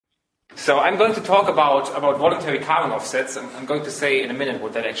So I'm going to talk about voluntary carbon offsets, and I'm going to say in a minute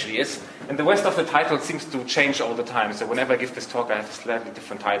what that actually is. And the rest of the title seems to change all the time. So whenever I give this talk, I have a slightly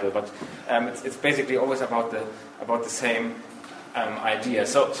different title, but it's basically always about the same idea.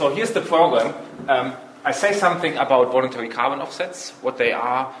 So here's the program. I say something about voluntary carbon offsets, what they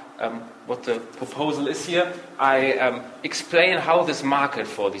are, what the proposal is here. I explain how this market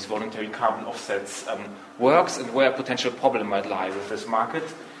for these voluntary carbon offsets works and where a potential problem might lie with this market.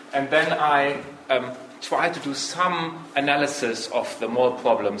 And then I try to do some analysis of the more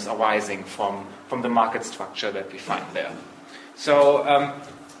problems arising from the market structure that we find there. So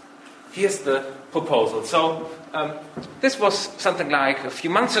here's the proposal. So this was something like a few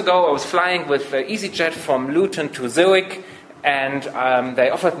months ago. I was flying with EasyJet from Luton to Zurich, and they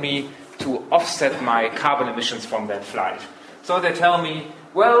offered me to offset my carbon emissions from that flight. So they tell me,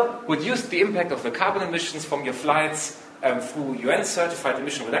 well, reduce the impact of the carbon emissions from your flights through UN-certified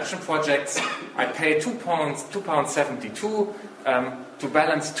emission reduction projects. I pay £2.72 to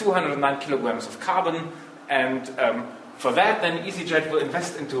balance 209 kilograms of carbon, and for that then EasyJet will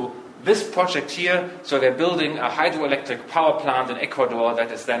invest into this project here. So they're building a hydroelectric power plant in Ecuador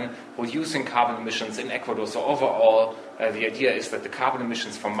that is then reducing carbon emissions in Ecuador. So overall, the idea is that the carbon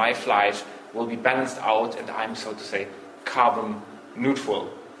emissions from my flight will be balanced out, and I'm, so to say, carbon neutral.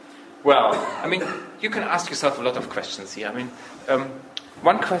 Well, I mean, you can ask yourself a lot of questions here. I mean,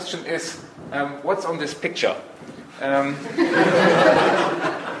 one question is, what's on this picture?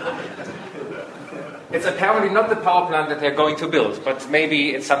 It's apparently not the power plant that they're going to build, but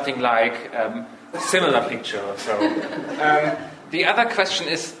maybe it's something like a similar picture or so. The other question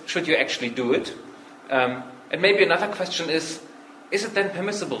is, should you actually do it? And maybe another question is it then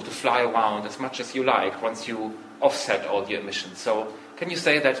permissible to fly around as much as you like once you offset all the emissions? So can you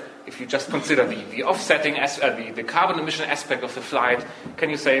say that if you just consider the offsetting, the carbon emission aspect of the flight, can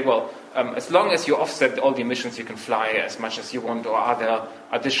you say, well, as long as you offset all the emissions, you can fly as much as you want, or are there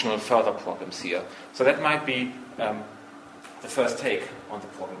additional further problems here? So that might be the first take on the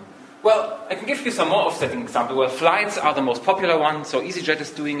problem. Well, I can give you some more offsetting examples. Well, flights are the most popular one. So EasyJet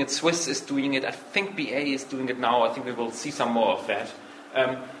is doing it, Swiss is doing it, I think BA is doing it now. I think we will see some more of that.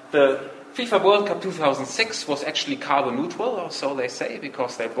 The FIFA World Cup 2006 was actually carbon neutral, or so they say,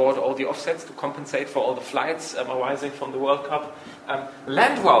 because they bought all the offsets to compensate for all the flights arising from the World Cup.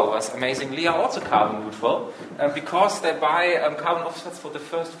 Land Rovers, amazingly, are also carbon neutral because they buy carbon offsets for the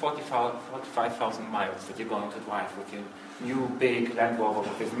first 45,000 miles that you're going to drive with your new big Land Rover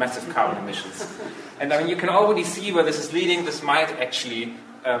with massive carbon emissions. And I mean, you can already see where this is leading. This might actually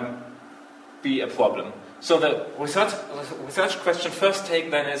be a problem. So the research question first take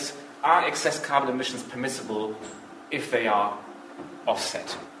then is, are excess carbon emissions permissible if they are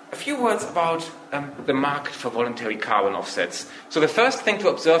offset? A few words about the market for voluntary carbon offsets. So the first thing to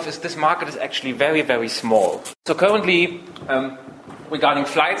observe is this market is actually very, very small. So currently, regarding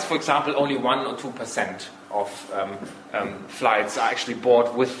flights, for example, only 1 or 2% of flights are actually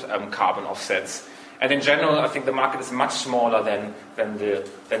bought with carbon offsets. And in general, I think the market is much smaller than the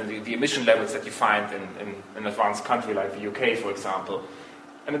emission levels that you find in an advanced country like the UK, for example.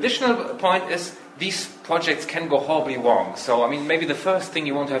 An additional point is these projects can go horribly wrong. So, I mean, maybe the first thing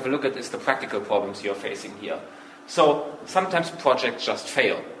you want to have a look at is the practical problems you're facing here. So, sometimes projects just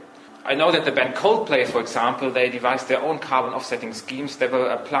fail. I know that the band Coldplay, for example, they devised their own carbon offsetting schemes. They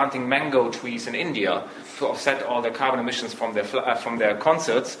were planting mango trees in India to offset all the carbon emissions from their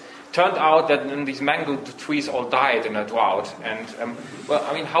concerts. Turned out that these mango trees all died in a drought. And, well,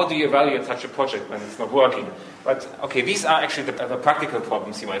 I mean, how do you evaluate such a project when it's not working? But, okay, these are actually the practical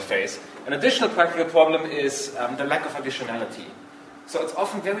problems you might face. An additional practical problem is the lack of additionality. So it's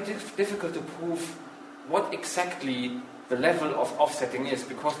often very difficult to prove what exactly the level of offsetting is,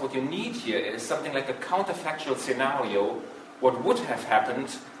 because what you need here is something like a counterfactual scenario, what would have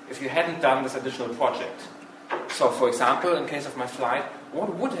happened if you hadn't done this additional project. So, for example, in case of my flight,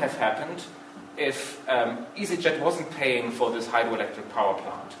 what would have happened if EasyJet wasn't paying for this hydroelectric power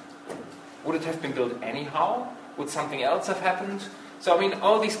plant? Would it have been built anyhow? Would something else have happened? So, I mean,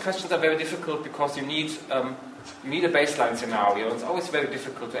 all these questions are very difficult because you need a baseline scenario. It's always very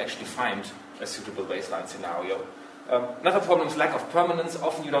difficult to actually find a suitable baseline scenario. Another problem is lack of permanence.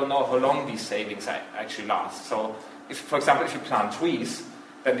 Often you don't know how long these savings actually last. So, if, for example, if you plant trees,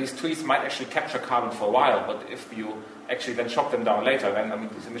 then these trees might actually capture carbon for a while, but if you actually then chop them down later, then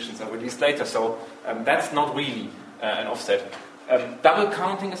these emissions are released later. So that's not really an offset. Double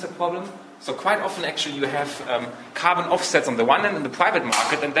counting is a problem. So quite often actually you have carbon offsets on the one hand in the private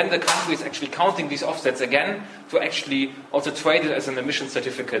market, and then the country is actually counting these offsets again to actually also trade it as an emission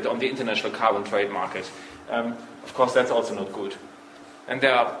certificate on the international carbon trade market. Of course, that's also not good. and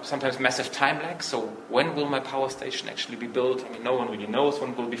there are sometimes massive time lags. So when will my power station actually be built? I mean, no one really knows when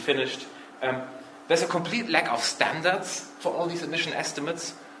it will be finished. There's a complete lack of standards for all these emission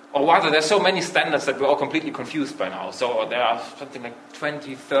estimates. Or rather, there's so many standards that we're all completely confused by now. So there are something like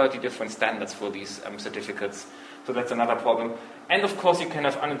 20, 30 different standards for these certificates. So that's another problem. And of course, you can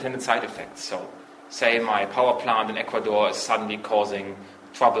have unintended side effects. So say my power plant in Ecuador is suddenly causing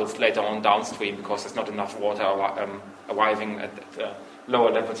troubles later on downstream because there's not enough water arriving at the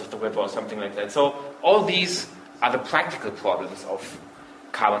lower levels of the river or something like that. So all these are the practical problems of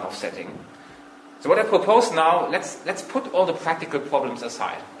carbon offsetting. So what I propose now, let's put all the practical problems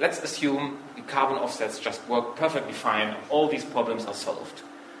aside. Let's assume the carbon offsets just work perfectly fine. All these problems are solved.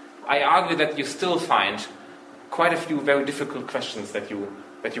 I argue that you still find quite a few very difficult questions that you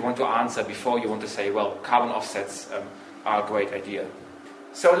want to answer before you want to say, well, carbon offsets are a great idea.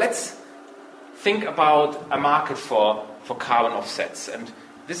 So let's think about a market for carbon offsets. And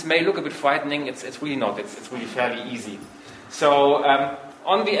this may look a bit frightening. It's really not. It's really fairly easy. So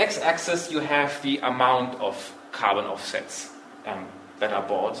on the x-axis, you have the amount of carbon offsets that are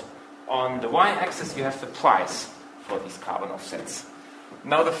bought. On the y-axis, you have the price for these carbon offsets.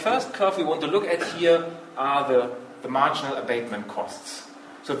 Now, the first curve we want to look at here are the marginal abatement costs.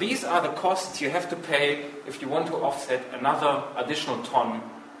 So these are the costs you have to pay if you want to offset another additional ton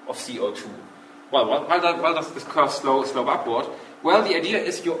of CO2. Well, why does this curve slope upward? Well, the idea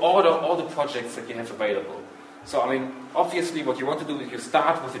is you order all the projects that you have available. So, I mean, obviously what you want to do is you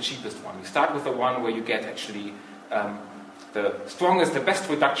start with the cheapest one. You start with the one where you get actually the strongest, the best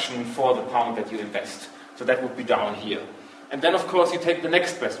reduction for the pound that you invest. So that would be down here. And then, of course, you take the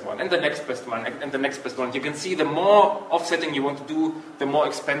next best one, and the next best one, and the next best one. You can see the more offsetting you want to do, the more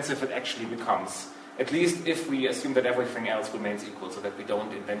expensive it actually becomes. At least if we assume that everything else remains equal, so that we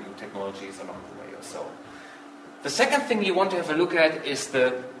don't invent new technologies along the way or so. The second thing you want to have a look at is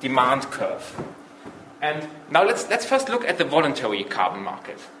the demand curve. And now let's first look at the voluntary carbon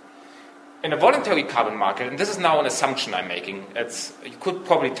market. In a voluntary carbon market, and this is now an assumption I'm making, you could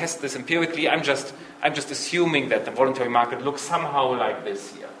probably test this empirically, I'm just assuming that the voluntary market looks somehow like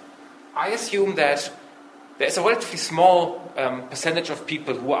this here. I assume that there is a relatively small percentage of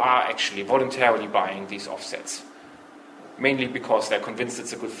people who are actually voluntarily buying these offsets. Mainly because they're convinced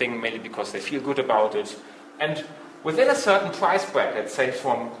it's a good thing, mainly because they feel good about it. And within a certain price bracket, say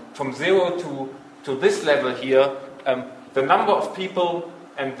from 0 to this level here, the number of people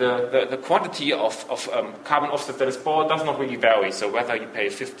and the quantity of carbon offset that is bought does not really vary. So whether you pay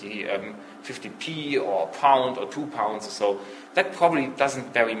 50p or a pound or 2 pounds or so, that probably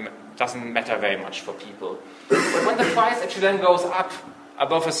doesn't matter very much for people. But when the price actually then goes up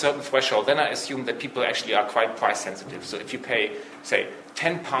above a certain threshold, then I assume that people actually are quite price sensitive. So if you pay, say,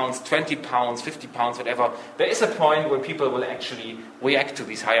 10 pounds, 20 pounds, 50 pounds, whatever, there is a point where people will actually react to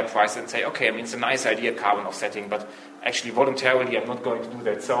these higher prices and say, okay, I mean, it's a nice idea, carbon offsetting, but actually voluntarily I'm not going to do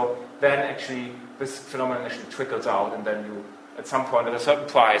that. So then actually this phenomenon actually trickles out, and then you, at some point, at a certain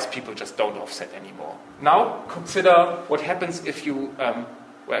price, people just don't offset anymore. Now consider what happens if you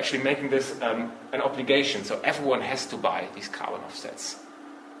were actually making this an obligation, so everyone has to buy these carbon offsets.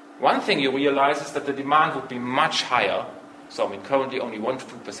 One thing you realize is that the demand would be much higher. So, I mean, currently only 1 to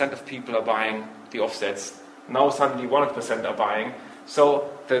 2% of people are buying the offsets. Now suddenly 100% are buying. So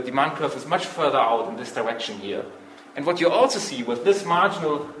the demand curve is much further out in this direction here. And what you also see with this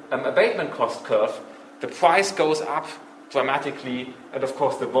marginal abatement cost curve, the price goes up dramatically, and of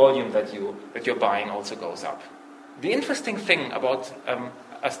course the volume that you're buying also goes up. The interesting thing about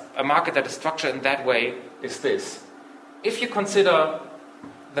a market that is structured in that way is this. If you consider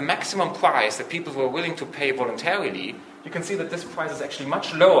the maximum price that people were willing to pay voluntarily, you can see that this price is actually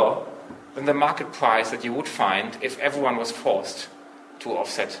much lower than the market price that you would find if everyone was forced to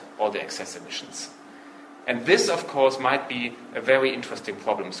offset all the excess emissions. And this, of course, might be a very interesting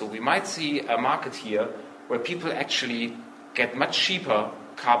problem. So we might see a market here where people actually get much cheaper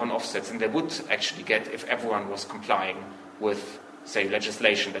carbon offsets than they would actually get if everyone was complying with, say,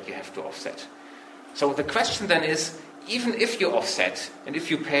 legislation that you have to offset. So the question then is, even if you offset, and if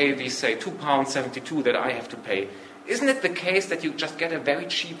you pay these, say, £2.72 that I have to pay, isn't it the case that you just get a very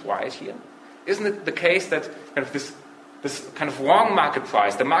cheap ride here? Isn't it the case that kind of this kind of wrong market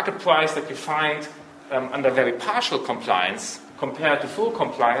price, the market price that you find under very partial compliance compared to full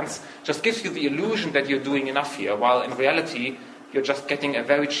compliance, just gives you the illusion that you're doing enough here, while in reality you're just getting a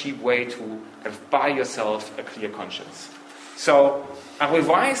very cheap way to kind of buy yourself a clear conscience. So a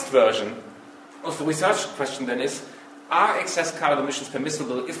revised version of the research question then is, are excess carbon emissions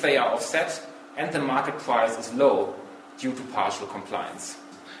permissible if they are offset and the market price is low due to partial compliance?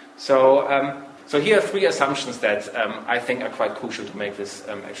 So So here are three assumptions that I think are quite crucial to make this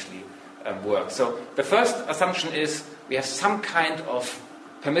actually work. So the first assumption is we have some kind of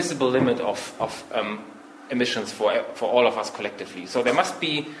permissible limit of emissions for all of us collectively. So there must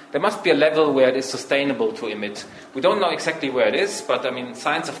be a level where it is sustainable to emit. We don't know exactly where it is, but I mean,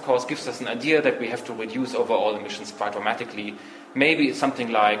 science of course gives us an idea that we have to reduce overall emissions quite dramatically. Maybe it's something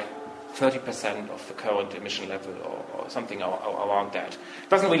like 30% of the current emission level or something around that. It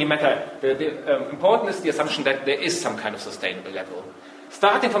doesn't really matter. The important is the assumption that there is some kind of sustainable level.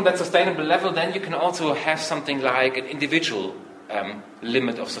 Starting from that sustainable level, then you can also have something like an individual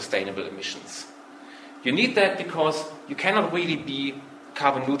limit of sustainable emissions. You need that because you cannot really be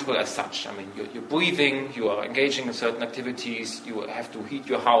carbon neutral as such. I mean, you're breathing, you are engaging in certain activities, you have to heat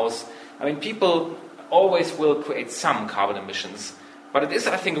your house. I mean, people always will create some carbon emissions. But it is,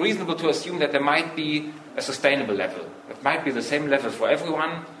 I think, reasonable to assume that there might be a sustainable level. It might be the same level for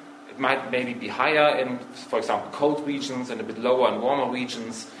everyone. It might maybe be higher in, for example, cold regions and a bit lower in warmer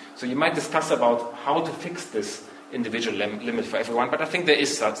regions. So you might discuss about how to fix this individual limit for everyone, but I think there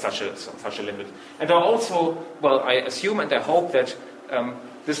is such a limit. And there are also, well, I assume and I hope that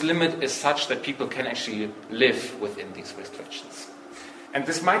this limit is such that people can actually live within these restrictions. And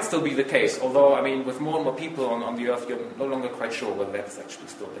this might still be the case, although, I mean, with more and more people on the Earth, you're no longer quite sure whether that's actually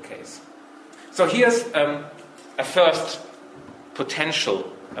still the case. So here's a first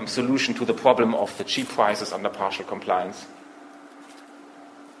potential solution to the problem of the cheap prices under partial compliance.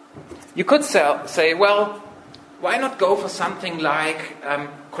 You could say, well, why not go for something like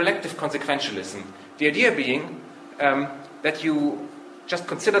collective consequentialism? The idea being that you just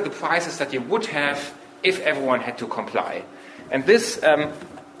consider the prices that you would have if everyone had to comply. And this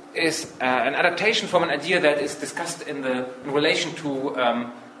is an adaptation from an idea that is discussed in relation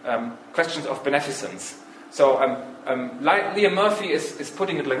to questions of beneficence. So Liam Murphy is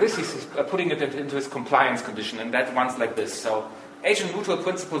putting it like this. He's putting it into his compliance condition, and that runs like this. So agent neutral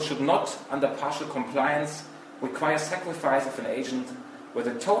principles should not, under partial compliance, require sacrifice of an agent where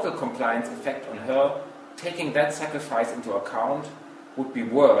the total compliance effect on her, taking that sacrifice into account, would be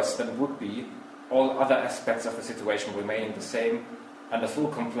worse than it would be all other aspects of the situation remaining the same under full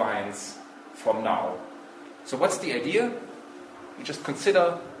compliance from now. So what's the idea? You just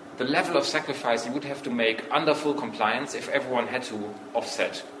consider the level of sacrifice you would have to make under full compliance if everyone had to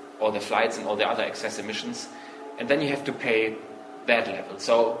offset all the flights and all the other excess emissions, and then you have to pay that level.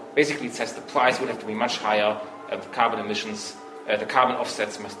 So basically it says the price would have to be much higher, carbon emissions, the carbon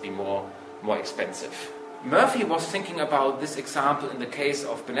offsets must be more expensive. Murphy was thinking about this example in the case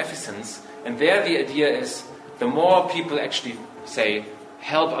of beneficence, and there the idea is the more people actually, say,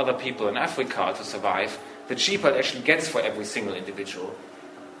 help other people in Africa to survive, the cheaper it actually gets for every single individual.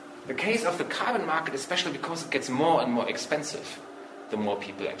 The case of the carbon market, especially because it gets more and more expensive, the more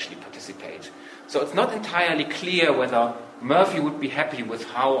people actually participate. So it's not entirely clear whether Murphy would be happy with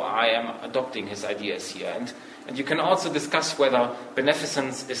how I am adopting his ideas here. And you can also discuss whether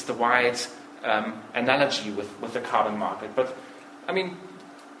beneficence is the right analogy with the carbon market. But, I mean,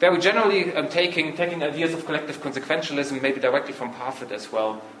 very generally taking ideas of collective consequentialism, maybe directly from Parfit as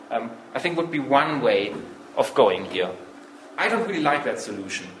well, I think would be one way of going here. I don't really like that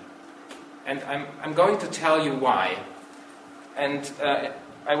solution. And I'm going to tell you why. And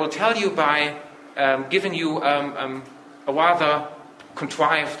I will tell you by giving you a rather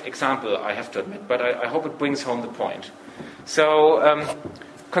contrived example, I have to admit, but I hope it brings home the point. So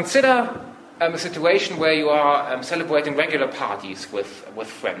consider a situation where you are celebrating regular parties with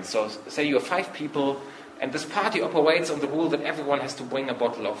friends. So say you are 5 people, and this party operates on the rule that everyone has to bring a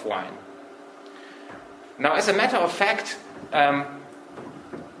bottle of wine. Now, as a matter of fact,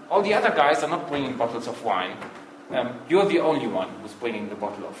 all the other guys are not bringing bottles of wine. You're the only one who's bringing the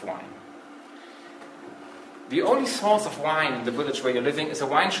bottle of wine. The only source of wine in the village where you're living is a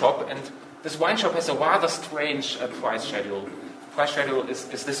wine shop, and this wine shop has a rather strange price schedule. The price schedule is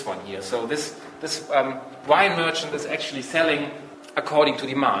this one here. So this wine merchant is actually selling according to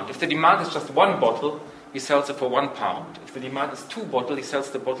demand. If the demand is just 1 bottle, he sells it for £1. If the demand is 2 bottles, he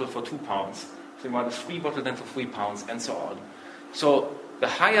sells the bottle for £2. If the demand is 3 bottles, then for £3, and so on. So the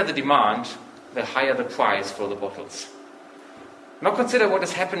higher the demand, the higher the price for the bottles. Now consider what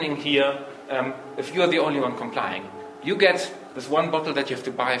is happening here if you are the only one complying. You get this 1 bottle that you have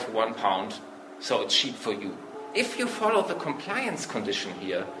to buy for £1, so it's cheap for you. If you follow the compliance condition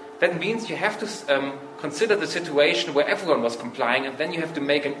here, that means you have to consider the situation where everyone was complying, and then you have to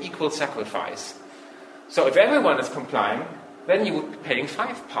make an equal sacrifice. So if everyone is complying, then you would be paying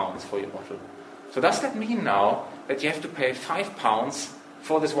 £5 for your bottle. So does that mean now that you have to pay £5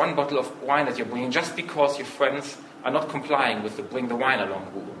 for this 1 bottle of wine that you're bringing just because your friends are not complying with the bring the wine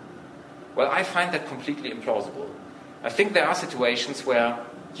along rule? Well, I find that completely implausible. I think there are situations where,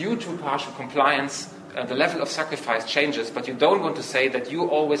 due to partial compliance, the level of sacrifice changes, but you don't want to say that you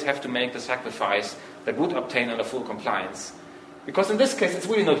always have to make the sacrifice that would obtain under full compliance. Because in this case, it's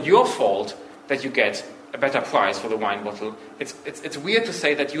really not your fault that you get a better price for the wine bottle. It's weird to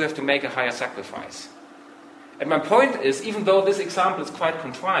say that you have to make a higher sacrifice. And my point is, even though this example is quite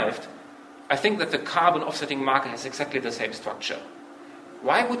contrived, I think that the carbon offsetting market has exactly the same structure.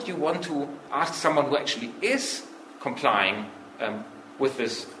 Why would you want to ask someone who actually is complying with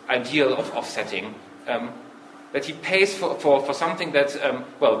this ideal of offsetting that he pays for something that,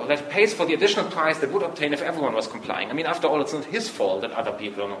 that he pays for the additional price that would obtain if everyone was complying? I mean, after all, it's not his fault that other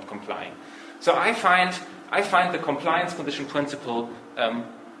people are not complying. So I find the compliance condition principle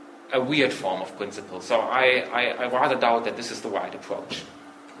a weird form of principle. So I rather doubt that this is the right approach.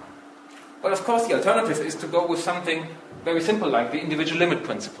 But of course, the alternative is to go with something very simple, like the individual limit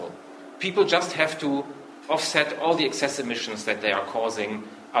principle. People just have to offset all the excess emissions that they are causing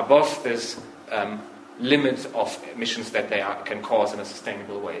above this limit of emissions that they can cause in a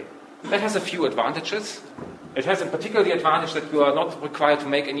sustainable way. That has a few advantages. It has in particular the advantage that you are not required to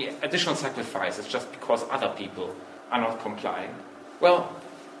make any additional sacrifices just because other people are not complying. Well,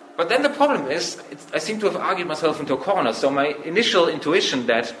 but then the problem is, I seem to have argued myself into a corner. So my initial intuition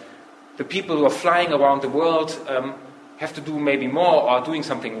that the people who are flying around the world have to do maybe more or are doing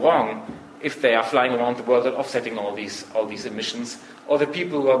something wrong if they are flying around the world and offsetting all these emissions, or the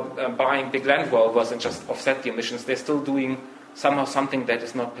people who are buying big Land Rovers and just offset the emissions, they're still doing somehow something that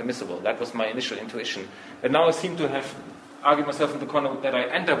is not permissible. That was my initial intuition. And now I seem to have argued myself into the corner that I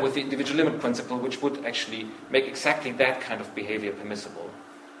end up with the individual limit principle, which would actually make exactly that kind of behavior permissible.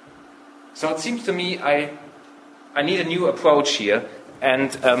 So it seems to me I need a new approach here,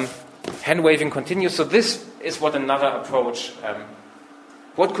 and hand waving continues. So this is what another approach,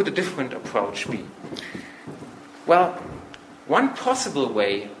 what could a different approach be? Well, one possible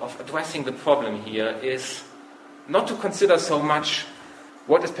way of addressing the problem here is not to consider so much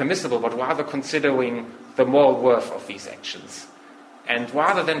what is permissible, but rather considering the moral worth of these actions. And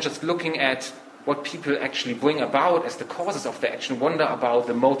rather than just looking at what people actually bring about as the causes of the action, wonder about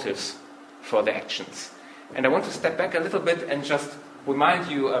the motives for the actions. And I want to step back a little bit and just remind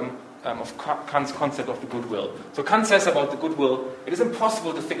you of Kant's concept of the goodwill. So Kant says about the goodwill, it is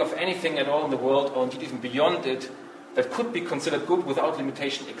impossible to think of anything at all in the world, or indeed even beyond it, that could be considered good without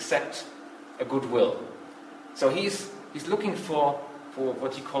limitation except a goodwill. So he's looking for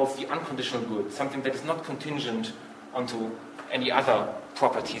what he calls the unconditional good, something that is not contingent onto any other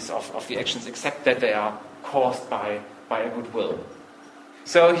properties of the actions except that they are caused by a goodwill.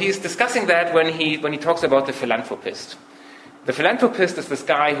 So he's discussing that when he talks about the philanthropist. The philanthropist is this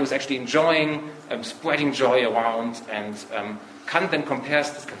guy who's actually enjoying spreading joy around, and Kant then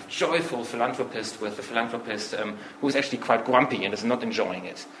compares this kind of joyful philanthropist with the philanthropist who is actually quite grumpy and is not enjoying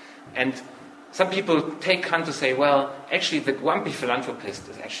it. And some people take Kant to say, well, actually the grumpy philanthropist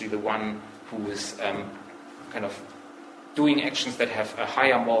is actually the one who is kind of doing actions that have a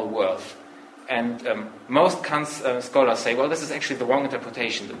higher moral worth. And most Kant's scholars say, well, this is actually the wrong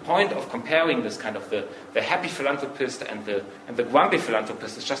interpretation. The point of comparing this kind of the happy philanthropist and the grumpy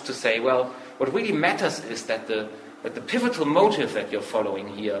philanthropist is just to say, well, what really matters is that the pivotal motive that you're following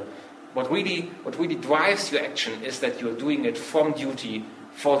here, what really drives your action is that you're doing it from duty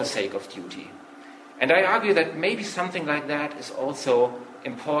for the sake of duty. And I argue that maybe something like that is also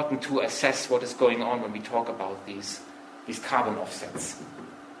important to assess what is going on when we talk about these carbon offsets.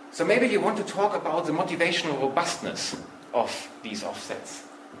 So maybe you want to talk about the motivational robustness of these offsets.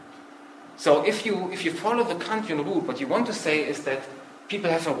 So if you follow the Kantian route, what you want to say is that people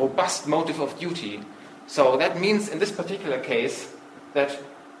have a robust motive of duty. So that means in this particular case that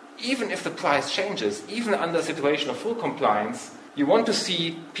even if the price changes, even under a situation of full compliance, you want to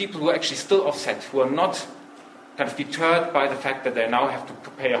see people who actually still offset, who are not kind of deterred by the fact that they now have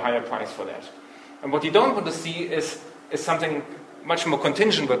to pay a higher price for that. And what you don't want to see is something much more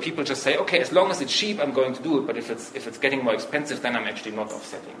contingent, where people just say, okay, as long as it's cheap, I'm going to do it, but if it's getting more expensive, then I'm actually not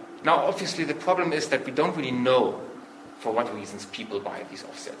offsetting. Now, obviously, the problem is that we don't really know for what reasons people buy these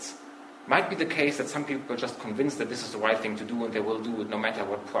offsets. Might be the case that some people are just convinced that this is the right thing to do, and they will do it no matter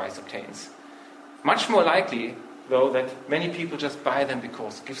what price obtains. Much more likely, though, that many people just buy them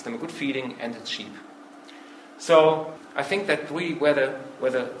because it gives them a good feeling and it's cheap. So I think that really where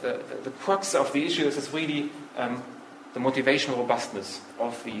the crux of the issue is really the motivational robustness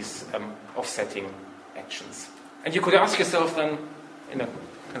of these offsetting actions. And you could ask yourself then, in a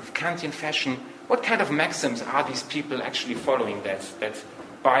kind of Kantian fashion, what kind of maxims are these people actually following that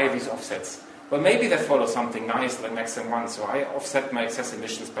buy these offsets? well, maybe that follows something nice like Maxim 1, so I offset my excess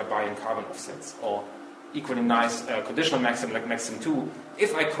emissions by buying carbon offsets. Or equally nice conditional maxim like Maxim 2,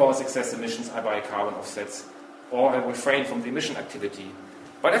 if I cause excess emissions, I buy carbon offsets, or I refrain from the emission activity.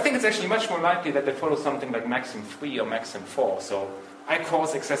 But I think it's actually much more likely that they follow something like Maxim 3 or Maxim 4. So I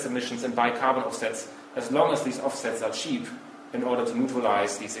cause excess emissions and buy carbon offsets as long as these offsets are cheap in order to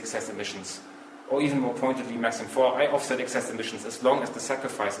neutralize these excess emissions. Or even more pointedly, Maxim 4, I offset excess emissions as long as the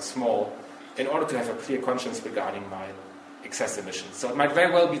sacrifice is small in order to have a clear conscience regarding my excess emissions. So it might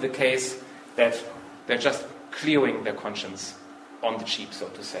very well be the case that they're just clearing their conscience on the cheap, so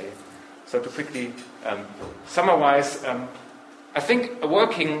to say. So to quickly summarize, I think a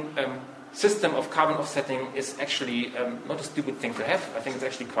working system of carbon offsetting is actually not a stupid thing to have. I think it's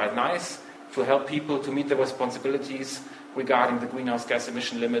actually quite nice to help people to meet their responsibilities regarding the greenhouse gas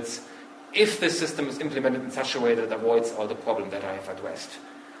emission limits if the system is implemented in such a way that it avoids all the problem that I have addressed.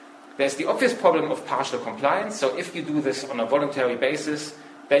 There's the obvious problem of partial compliance. So if you do this on a voluntary basis,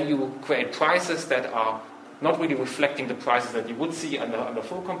 then you create prices that are not really reflecting the prices that you would see under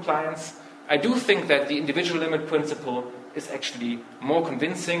full compliance. I do think that the individual limit principle is actually more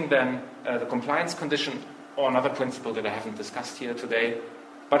convincing than the compliance condition or another principle that I haven't discussed here today.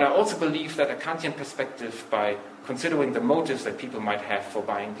 But I also believe that a Kantian perspective, by considering the motives that people might have for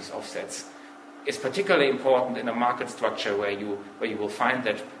buying these offsets, is particularly important in a market structure where you will find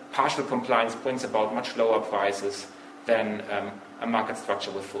that partial compliance brings about much lower prices than a market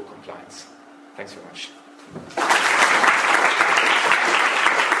structure with full compliance. Thanks very much.